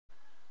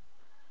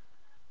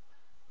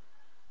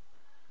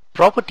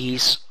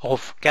Properties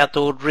of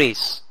cathode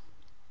rays.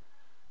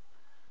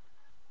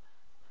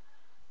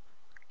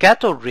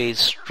 Cathode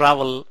rays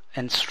travel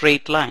in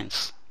straight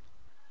lines.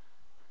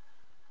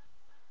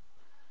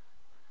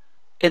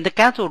 In the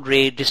cathode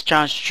ray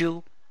discharge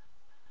tube,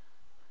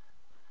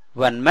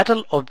 when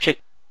metal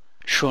object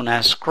shown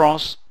as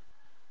cross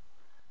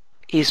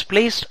is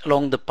placed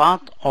along the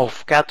path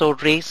of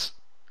cathode rays,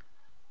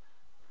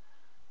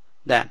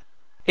 then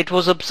it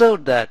was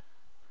observed that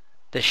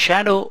the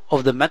shadow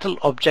of the metal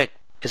object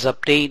is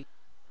obtained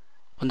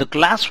on the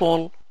glass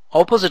wall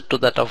opposite to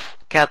that of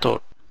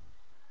cathode.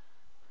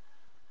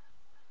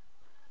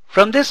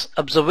 From this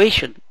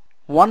observation,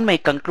 one may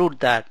conclude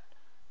that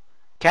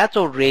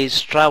cathode rays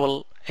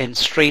travel in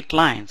straight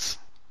lines.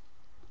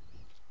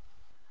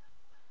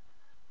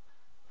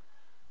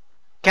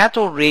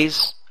 Cathode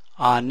rays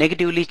are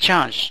negatively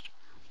charged.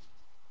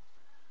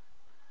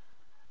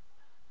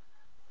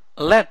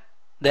 Let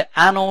the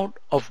anode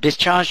of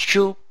discharge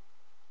tube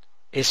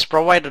is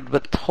provided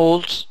with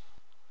holes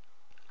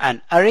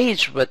and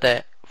arranged with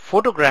a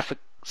photographic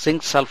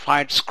zinc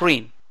sulfide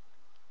screen.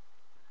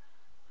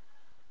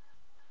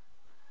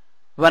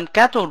 When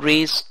cathode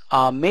rays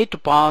are made to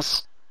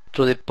pass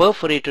through the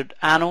perforated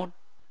anode,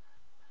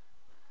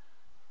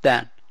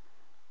 then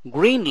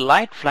green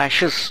light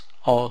flashes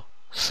or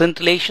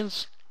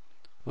scintillations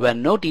were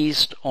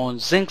noticed on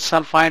zinc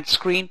sulfide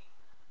screen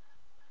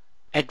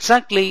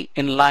exactly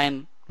in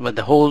line with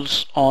the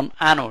holes on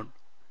anode.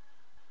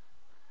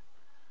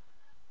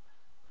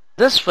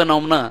 This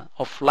phenomena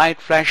of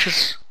light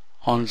flashes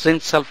on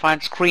zinc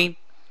sulfide screen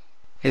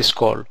is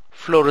called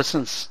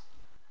fluorescence.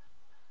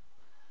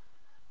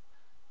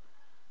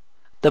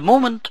 The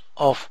movement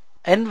of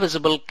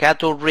invisible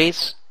cathode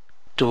rays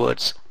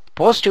towards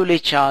positively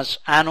charged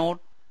anode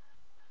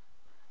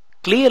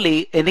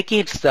clearly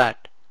indicates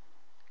that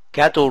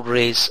cathode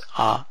rays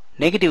are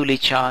negatively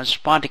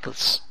charged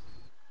particles.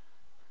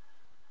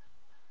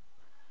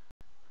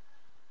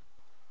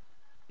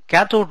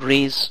 Cathode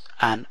rays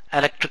and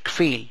electric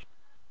field.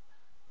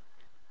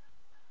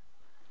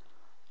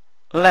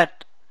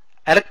 Let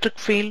electric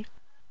field,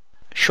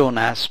 shown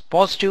as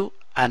positive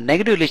and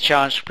negatively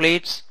charged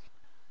plates,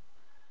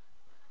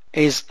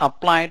 is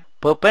applied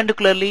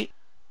perpendicularly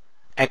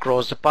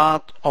across the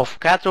path of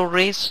cathode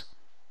rays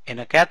in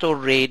a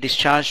cathode ray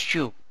discharge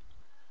tube.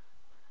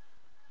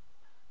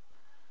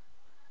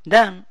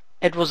 Then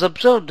it was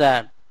observed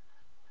that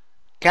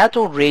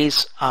cathode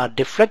rays are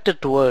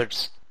deflected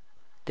towards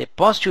the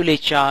positively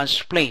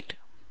charged plate.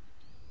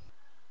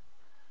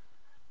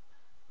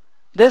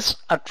 This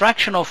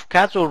attraction of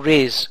cathode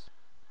rays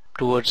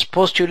towards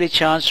positively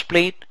charged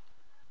plate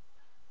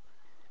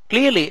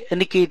clearly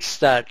indicates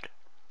that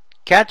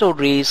cathode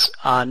rays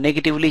are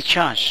negatively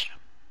charged.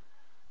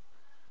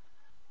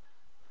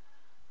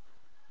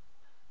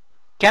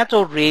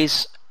 Cathode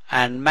rays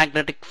and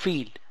magnetic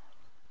field.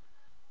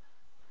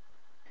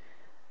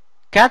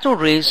 Cathode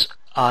rays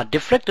are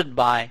deflected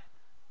by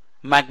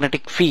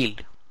magnetic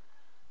field.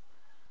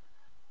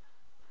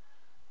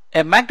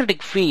 A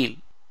magnetic field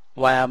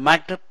via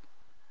magnet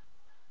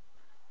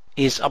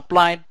is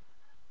applied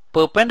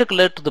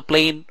perpendicular to the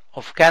plane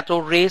of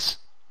cathode rays,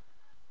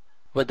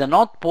 with the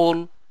north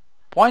pole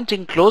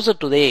pointing closer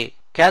to the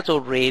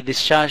cathode ray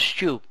discharge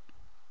tube.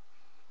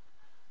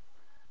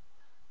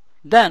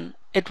 Then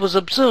it was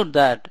observed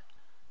that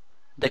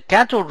the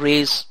cathode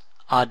rays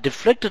are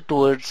deflected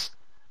towards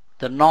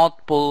the north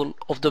pole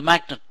of the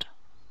magnet,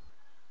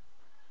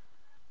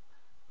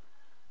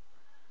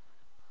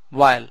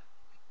 while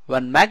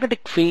when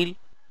magnetic field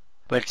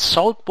with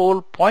south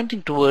pole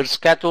pointing towards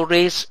cathode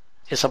rays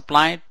is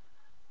applied,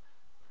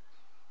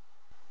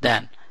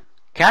 then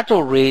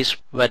cathode rays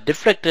were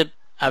deflected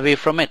away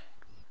from it.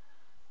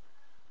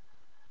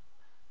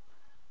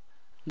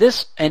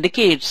 This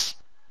indicates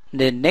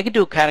the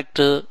negative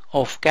character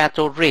of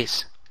cathode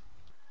rays.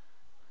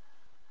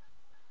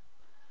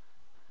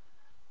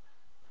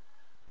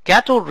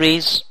 Cathode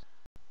rays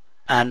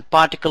and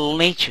particle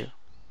nature.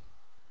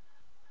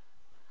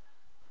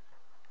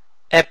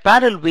 A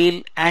paddle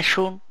wheel as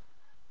shown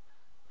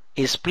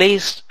is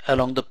placed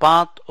along the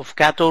path of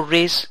cathode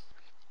rays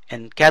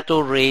in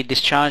cathode ray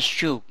discharge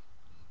tube.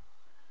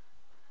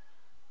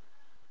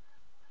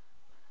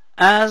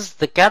 As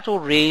the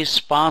cathode rays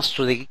pass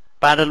through the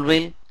paddle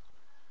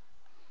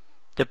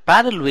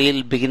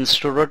wheel begins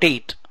to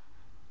rotate.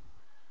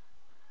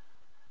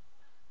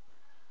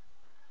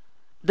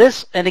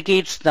 This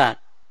indicates that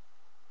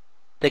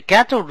the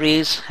cathode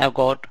rays have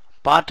got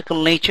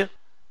particle nature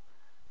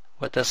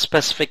with a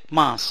specific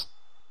mass.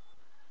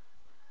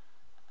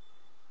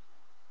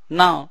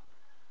 Now,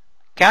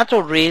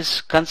 cathode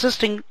rays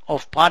consisting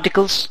of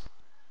particles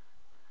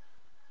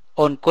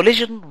on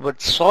collision with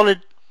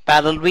solid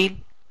paddle wheel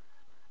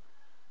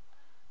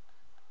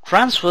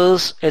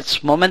transfers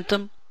its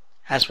momentum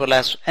as well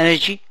as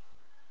energy,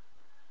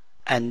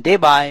 and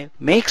thereby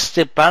makes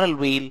the paddle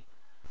wheel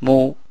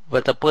move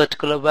with a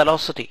particular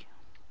velocity.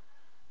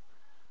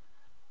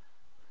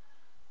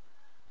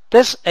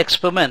 This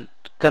experiment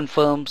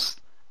confirms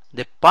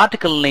the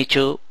particle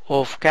nature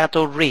of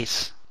cathode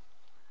rays.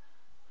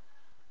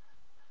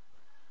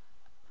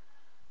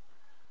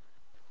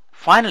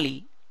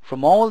 Finally,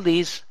 from all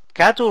these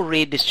cathode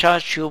ray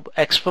discharge tube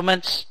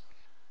experiments,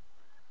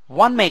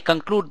 one may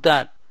conclude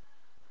that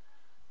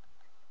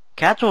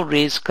cathode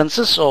rays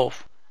consist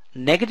of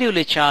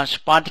negatively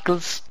charged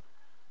particles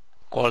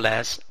called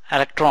as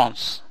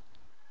electrons.